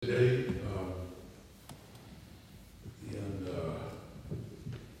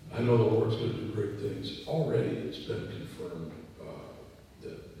I know the Lord's going to do great things. Already it's been confirmed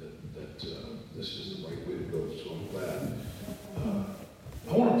that this is the right way to go, so I'm glad.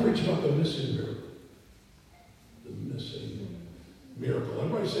 I want to preach about the missing miracle. The missing miracle.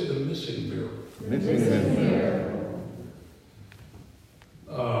 Everybody say the missing miracle. Missing miracle.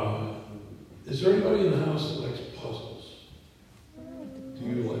 Is there anybody in the house that likes puzzles? Do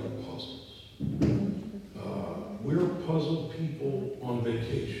you like puzzles? We're puzzle people on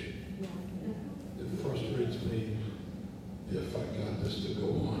vacation. It frustrates me if I got this to go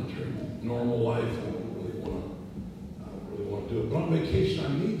on during normal life. I don't really want to do it. But on vacation, I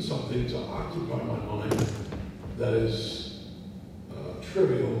need something to occupy my mind that is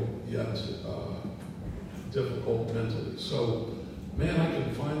trivial yet difficult mentally. So, man, I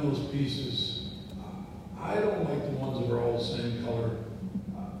can find those pieces. I don't like the ones that are all the same color.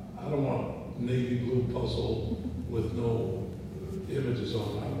 I don't want a navy blue puzzle with no images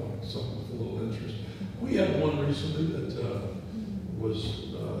on it. I want something with a little interest. We had one recently that was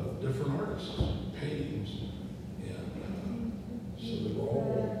different artists, paintings, and so they were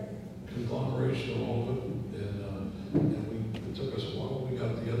all conglomeration of all of it. And it took us a while. We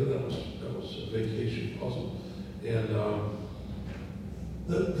got together. That was a vacation puzzle. And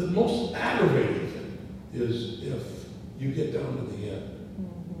the most aggravating thing is if you get down to the end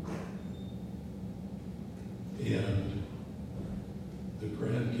and the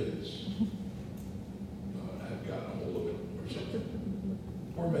grandkids had gotten a hold of it or something.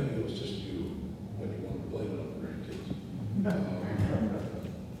 Or maybe it was just you when you wanted to blame it on the grandkids.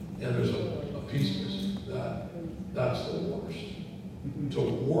 And there's a piece missing. That's the worst. To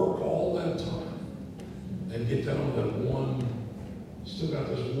work all that time and get down to that one, still got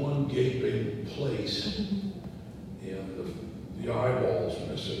this one gaping place, and the eyeballs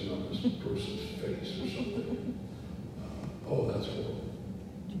missing on this person's face or something. Oh, that's horrible.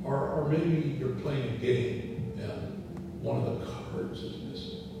 Or maybe you're playing a game and one of the cards is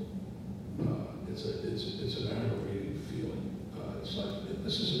missing. It's an aggravating feeling. It's like,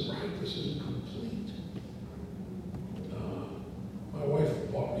 this isn't right, this isn't complete. My wife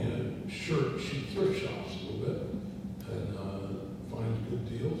bought me a shirt. She thrift shops a little bit and finds good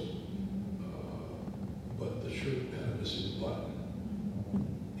deals. But the shirt had a missing button,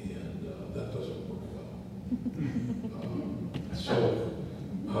 and that doesn't work well. So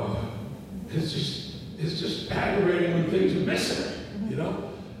it's just aggravating when things are missing, you know.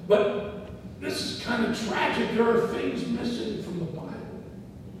 But this is kind of tragic. There are things missing from the Bible.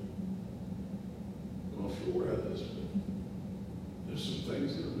 I don't know if you're aware of this, but there's some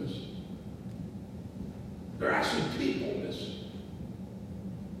things that are missing. There are actually people missing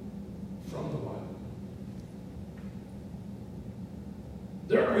from the Bible.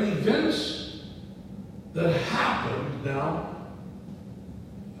 There are events that happened. Now,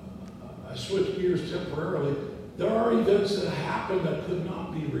 I switched gears temporarily. There are events that happened that could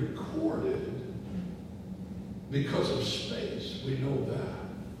not be recorded because of space. We know that.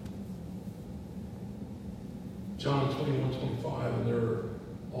 John 21:25, and there are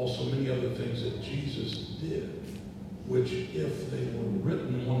also many other things that Jesus did, which if they were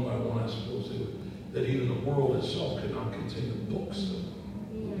written one by one, I suppose they would, that even the world itself could not contain the books that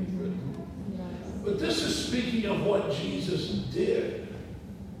would be written. But this is speaking of what Jesus did,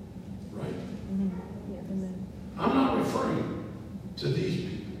 right? I'm not referring to these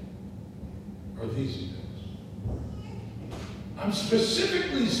people or these events. I'm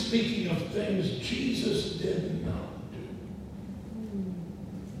specifically speaking of things Jesus did not do.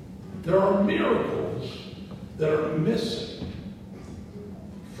 There are miracles that are missing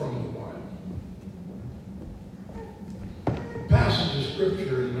from the Bible. The passage of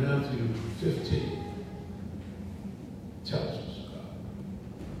Scripture in Matthew 15 tells us about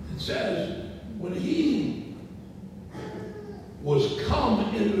it. It says, when he was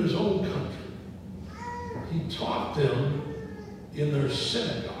come into his own country, he taught them in their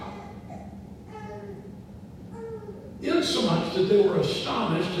synagogue, insomuch that they were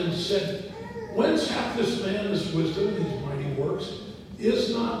astonished and said, whence hath this man this wisdom, these mighty works? Is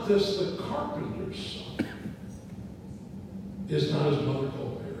not this the carpenter's son? Is not his mother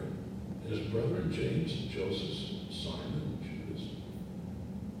called Mary, and his brethren James and Joseph, Simon and Judas,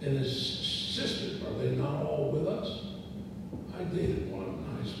 and his sisters, are they not all with us? I dated one of the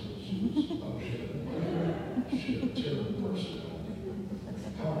nice ones. She had a terrible personality.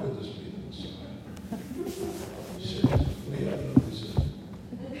 How could this be the Messiah? Seriously, we have no resistance.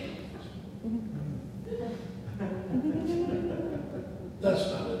 That's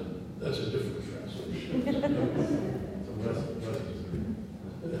not it. That's a different translation.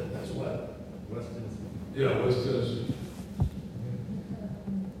 That's what? West Tennessee. Yeah, West Tennessee.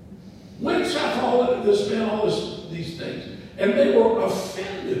 this man all these things. And they were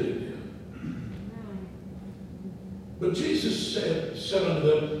offended in him. But Jesus said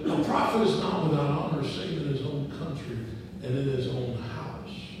unto them, a prophet is not without honor, save in his own country and in his own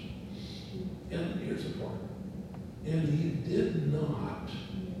house. And here's the part. And he did not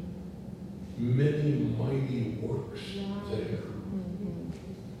many mighty works there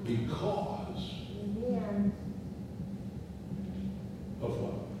because of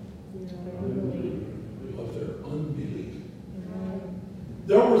what? Of their unbelief.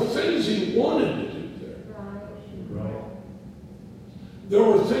 There were things he wanted to do there. Right. There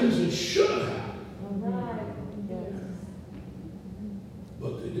were things that should have happened,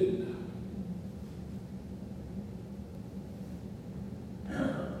 but they didn't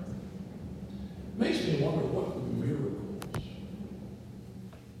happen. Makes me wonder what miracles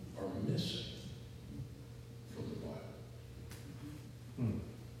are missing from the Bible.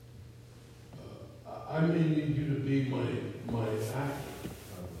 I may need you to be my actor.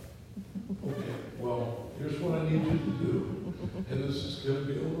 Okay, well, here's what I need you to do. And this is going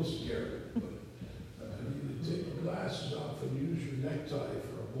to be a little scary, but I need you to take your glasses off and use your necktie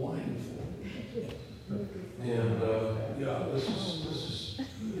for a blindfold. And yeah, this is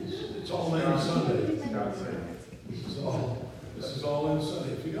it's all in Sunday. This is all in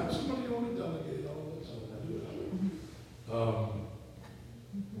Sunday. If you got somebody you want to delegate, all that's all do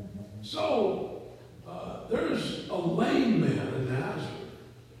it. So there's a lame man in Nazareth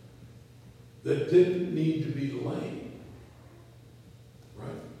that didn't need to be lame,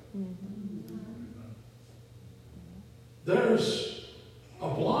 right? There's a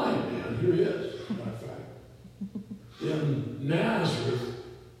blind man. Here he is, as a matter of fact, in Nazareth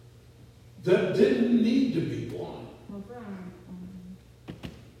that didn't need to be blind.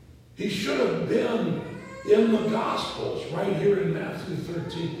 He should have been in the Gospels, right here in Matthew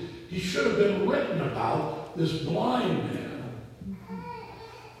 13. He should have been written about, this blind man.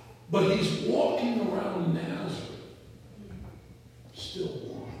 But he's walking around Nazareth, still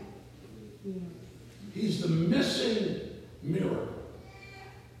blind. He's the missing miracle.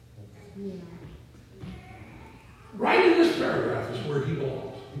 Right in this paragraph is where he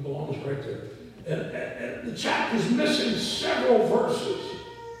belongs. He belongs right there. And the chapter's missing several verses.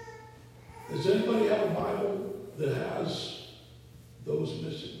 Does anybody have a Bible that has those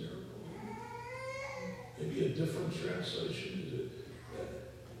missing miracles? Maybe a different translation?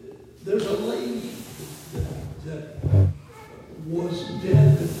 There's a lady that was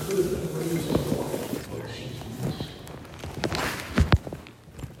dead that could have been raised to life, but she's missing.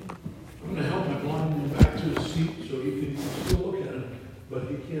 I'm going to help my blind man back to his seat so he can still look at him, but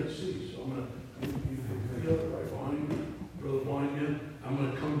he can't see. So I'm going to, you can feel it right behind me, brother blind man. I'm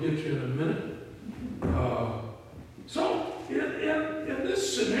going to come get you in a minute. So in this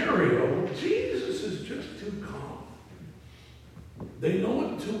scenario, Jesus is just too calm. They know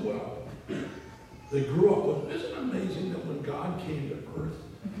it too well. They grew up with it. Isn't it amazing that when God came to earth,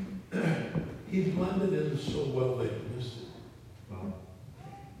 he blended in so well they missed it?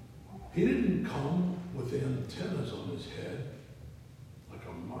 He didn't come with antennas on his head like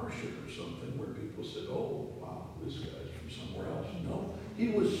a Martian or something where people said, oh, wow, this guy's from somewhere else. No, he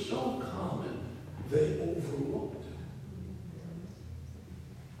was so common, they overlooked him.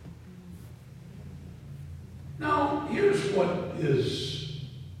 Now, here's what is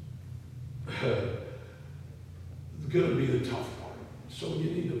going to be the tough part. So you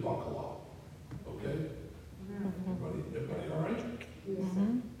need to buckle up. Okay? Everybody all right?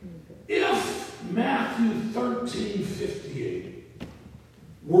 Mm-hmm. If Matthew 13:58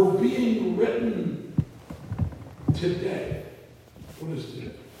 were being written today, what is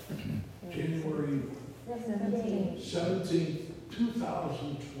today? January 17th,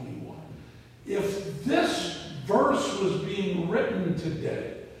 2021. If this verse was being written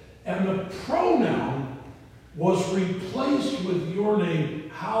today and the pronoun was replaced with your name,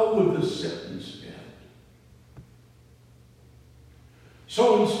 how would the sentence end?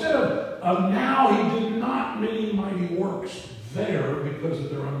 So instead of now he did not many mighty works there because of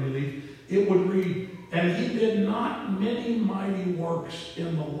their unbelief, it would read, and he did not many mighty works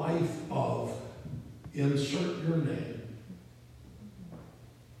in the life of, insert your name,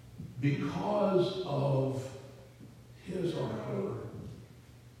 because of his or her,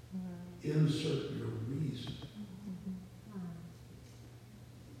 insert your reason.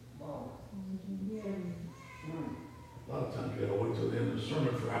 A lot of times you got to wait till the end of the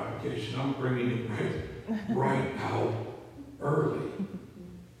sermon for application. I'm bringing it right out early.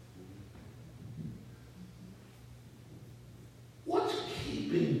 What's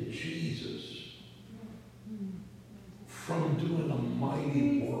keeping Jesus from doing a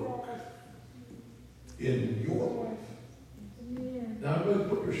mighty work in your life. Now, everybody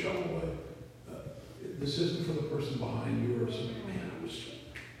put your shovel away. This isn't for the person behind you or something. Man, if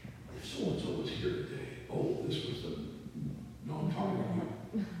so-and-so was here today. Oh, this was the... No, I'm talking about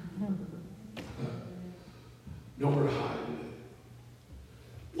you. Nowhere to hide today.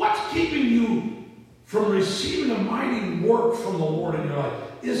 What's keeping you from receiving a mighty work from the Lord in your life?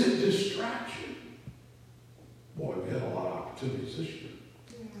 Is it distraction? Boy, we've had a lot of opportunities this year.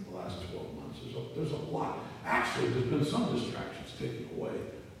 The last 12 months. There's a lot. Actually, there's been some distractions taken away.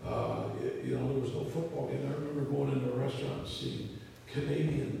 There was no football game. I remember going into a restaurant and seeing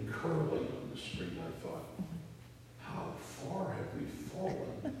Canadian curling on the street. I thought, how far have we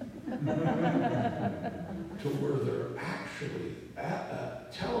fallen to where they're actually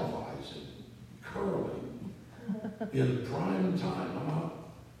televising curling in prime time? I'm out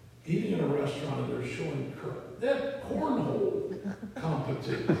eating in a restaurant and they're showing curling. That cornhole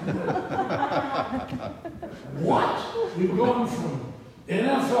competition. What? We've gone from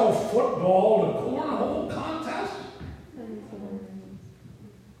NFL football to cornhole contest?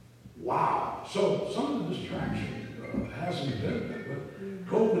 Wow. So some of the distraction hasn't been there, but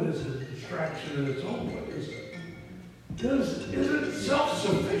COVID is a distraction in its own way, isn't it? Is it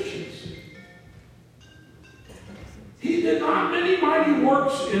self-sufficiency? He did not many mighty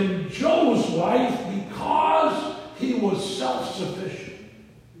works in Joe's life because he was self-sufficient.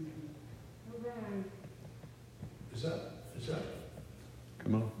 Is that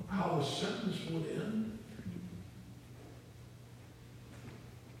Come on. how the sentence would end?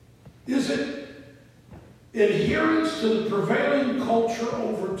 Is it adherence to the prevailing culture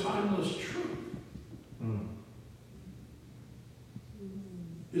over timeless truth?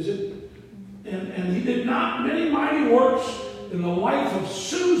 Is it? And he did not many mighty works in the life of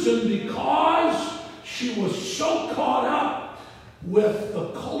Susan because she was so caught up with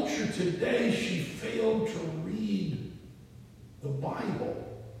the culture today she failed to read the Bible.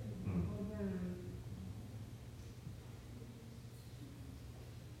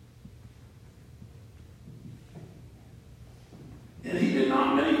 And he did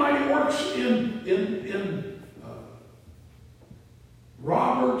not many mighty works in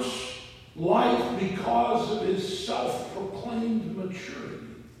Robert's life because of his self-proclaimed maturity.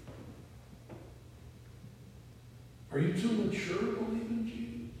 Are you too mature to believe in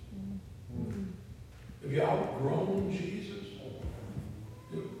Jesus? Have you outgrown Jesus?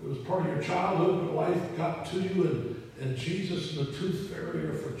 It was part of your childhood, but life got to you, and Jesus and the tooth fairy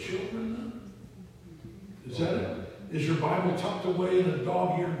are for children then? Is that it? Is your Bible tucked away in a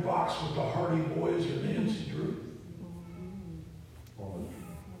dog-eared box with the Hardy Boys or Nancy Drew?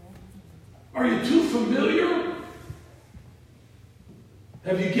 Are you too familiar?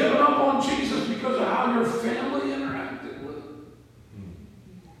 Have you given up on Jesus because of how your family interacted with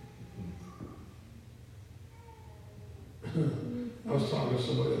him? I was talking to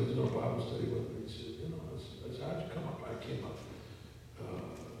somebody that did a Bible study with me. He said, I said, how'd you come up? I came up.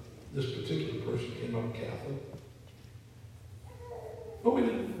 This particular person came up Catholic. But we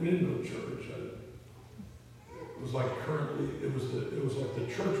didn't go to church. It was like it was like the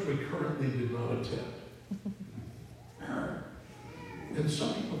church we currently did not attend. And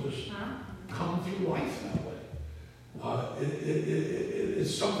some people just come through life that way.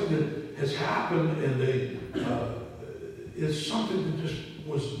 It's something that has happened, and it's something that just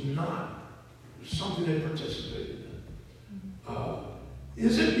was not something they participated in.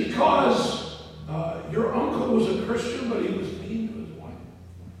 Is it because your uncle was a Christian, but he was mean to his wife?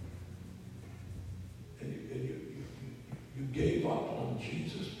 And you gave up on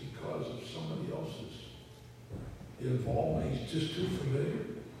Jesus because of somebody else's involvement? He's just too familiar.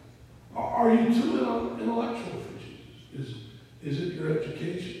 Are you too intellectual for Jesus? Is it your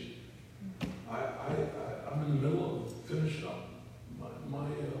education? I'm in the middle of finishing up my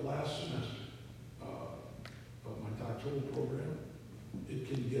last semester of my doctoral program. It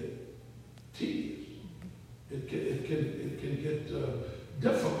can get tedious. It can get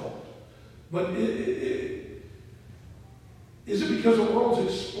difficult. But is it because the world's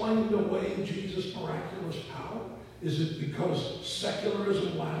explained away Jesus' miraculous power? Is it because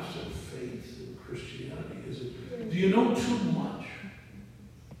secularism laughs at faith in Christianity? Do you know too much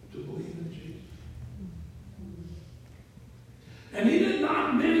to believe in Jesus? And he did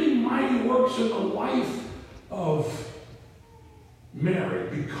not many mighty works in the life of Mary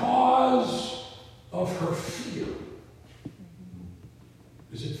because of her fear.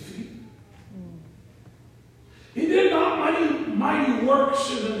 Is it fear? He did not mighty works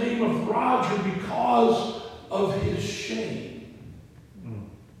in the name of Roger because of his shame.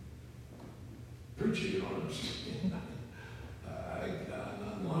 Preacher, you don't understand.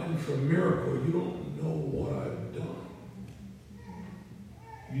 That line from Miracle, you don't know what I've done.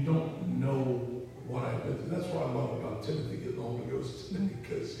 You don't know what I've been through. That's what I love about Timothy getting the Holy Ghost today,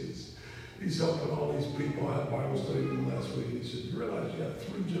 because he's helping all these people. I had Bible study with him last week, and he said, you realize you have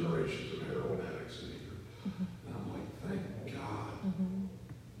 3 generations of heroin addicts in here. And I'm like, thank God.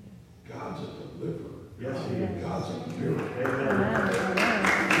 God's a deliverer. Yes, he is. God's a miracle. Amen.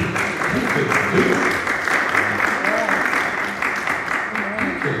 He can do it. He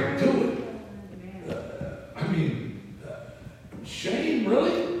can do it. Shame,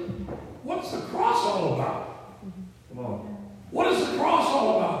 really? What's the cross all about? Come on. What is the cross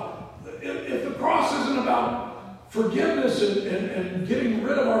all about? If the cross isn't about forgiveness and getting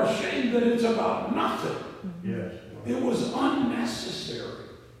rid of our shame, then it's about nothing. Yes. It was unnecessary.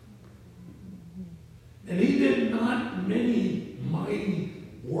 And he did not many mighty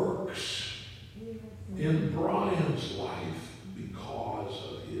works in Brian's life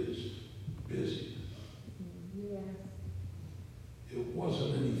because of his busyness. It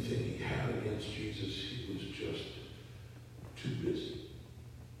wasn't anything he had against Jesus. He was just too busy.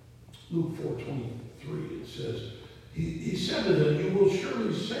 Luke 4:23, it says, he said to them, you will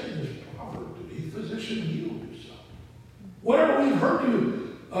surely say this proverb to me, physician, heal yourself. Whatever we've heard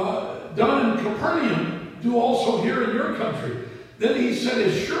you done in Capernaum, do also here in your country. Then he said,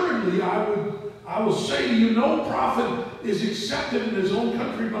 assuredly, I will say to you, no prophet is accepted in his own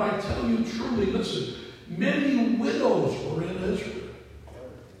country, but I tell you truly, listen, many widows were in Israel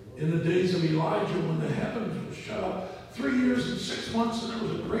in the days of Elijah when the heavens were shut up 3 years and 6 months, and there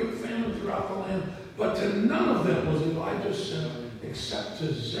was a great famine throughout the land. But to none of them was Elijah sent except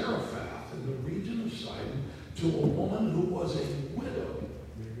to Zarephath in the region of Sidon, to a woman who was a widow.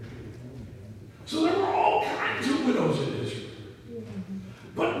 So there were all kinds of widows in Israel.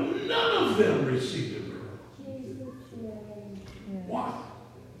 But none of them received a miracle. Why?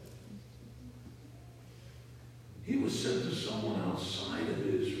 He was sent to someone outside of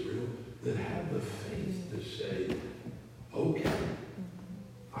Israel that had the faith to say, okay,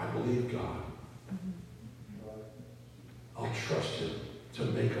 I believe God. I'll trust him to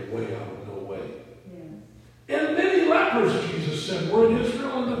make a way out of no way. And many lepers, Jesus said, were in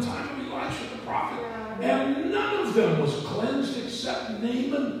Israel in the time of Elisha the prophet. And none of them was cleansed except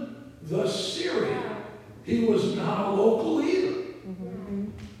Naaman the Syrian. He was not a local either.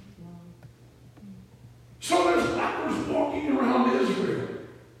 So there's lepers walking around Israel.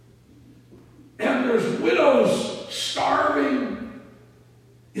 And there's widows starving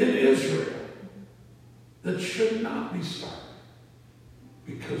in Israel that should not be starving,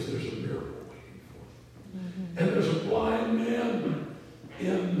 because there's a miracle waiting for them. And there's a blind man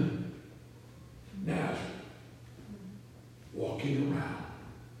in Nazareth walking around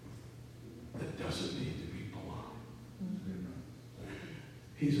that doesn't need to be blind.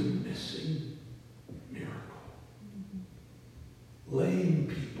 He's a missing miracle. Lame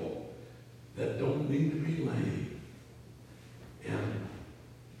people that don't need to be lame. And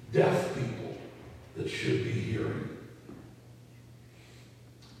deaf people that should be hearing.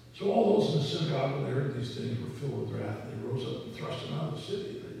 So all those in the synagogue, when they heard these things, were filled with wrath. They rose up and thrust him out of the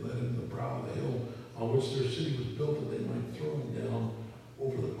city. They led him to the brow of the hill on which their city was built, that they might throw him down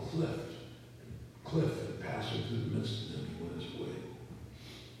over the cliff and passing through the midst of them, he went his way.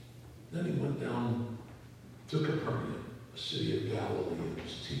 Then he went down to Capernaum, a city of Galilee, and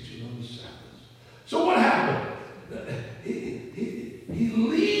was teaching on the Sabbath. So what happened? He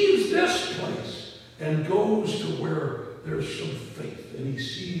leaves this place and goes to where there's some faith, and he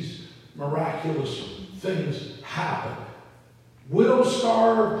sees miraculous things happen. Widows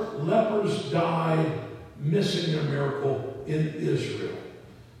starved, lepers died, missing their miracle in Israel.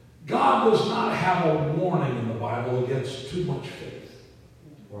 God does not have a warning in the Bible against too much faith.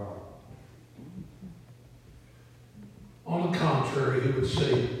 Wow. On the contrary, he would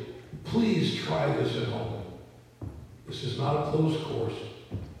say, please try this at home. This is not a closed course.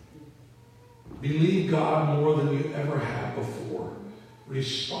 Believe God more than you ever have before.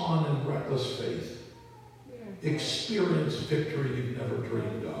 Respond in reckless faith. Experience victory you've never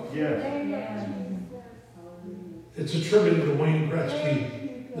dreamed of. Yes. It's attributed to Wayne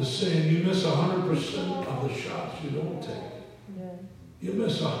Gretzky, the saying, you miss 100% of the shots you don't take. You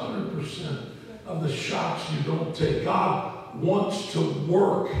miss 100% of the shots you don't take. God wants to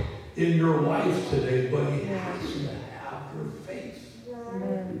work in your life today, but he has to have your faith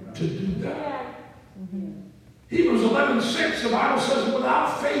to do that. Hebrews 11:6, the Bible says,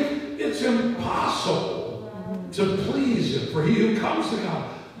 without faith, it's impossible to please him. For he who comes to God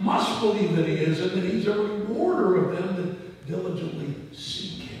must believe that he is, and that he's a rewarder of them that diligently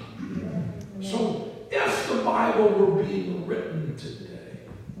seek him. So, if the Bible were being written today,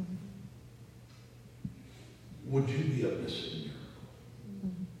 would you be a missing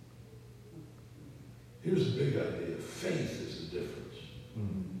miracle? Here's the big idea. Faith is the difference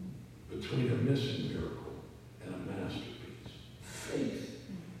between a missing miracle and a masterpiece. Faith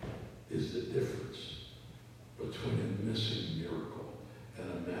is the difference between a missing miracle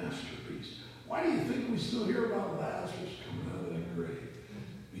and a masterpiece. Why do you think we still hear about Lazarus coming out of that grave?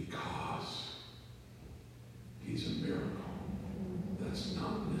 Because he's a miracle that's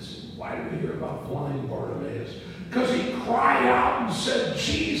not missing. Why do we hear about blind Bartimaeus? Because he cried out and said,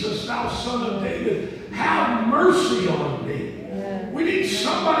 Jesus, thou son of David, have mercy on me. We need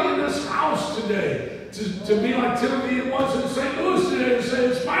somebody in this house today to be like Timothy was in St. Louis today and say,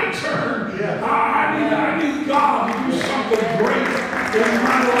 it's my turn. I need God to do something great in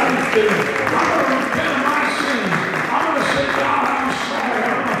my life today. I'm going to repent of my sins. I'm going to say, God, I'm sorry.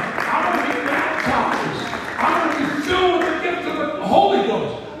 I'm going to be baptized. I'm going to be filled with the gift of the Holy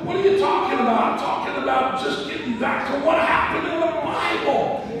Ghost. What are you talking about? I'm talking about just getting back to what happened in the Bible,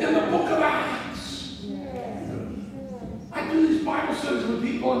 in the book of Acts. I do these Bible studies with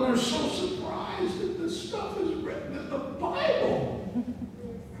people and they're so surprised that this stuff is written in the Bible.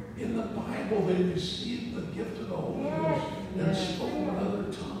 In the Bible, they received the gift of the Holy Ghost and spoke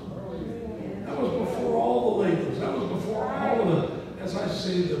another tongue. That was before all the labels. That was before all of the, as I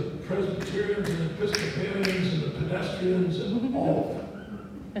say, the Presbyterians and Episcopalians and the pedestrians and all of them.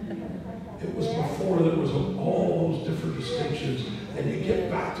 It was before there was all those different distinctions. And you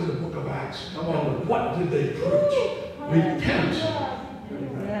get back to the book of Acts. Come on, what did they preach? Repent.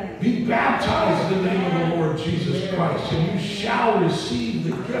 Be baptized in the name of the Lord Jesus Christ, and you shall receive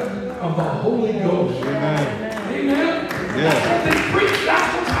the gift of the Holy Ghost. Amen. Amen. Yes. That's what they preach.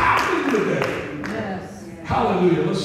 That's what's happening today. Yes. Hallelujah. Let's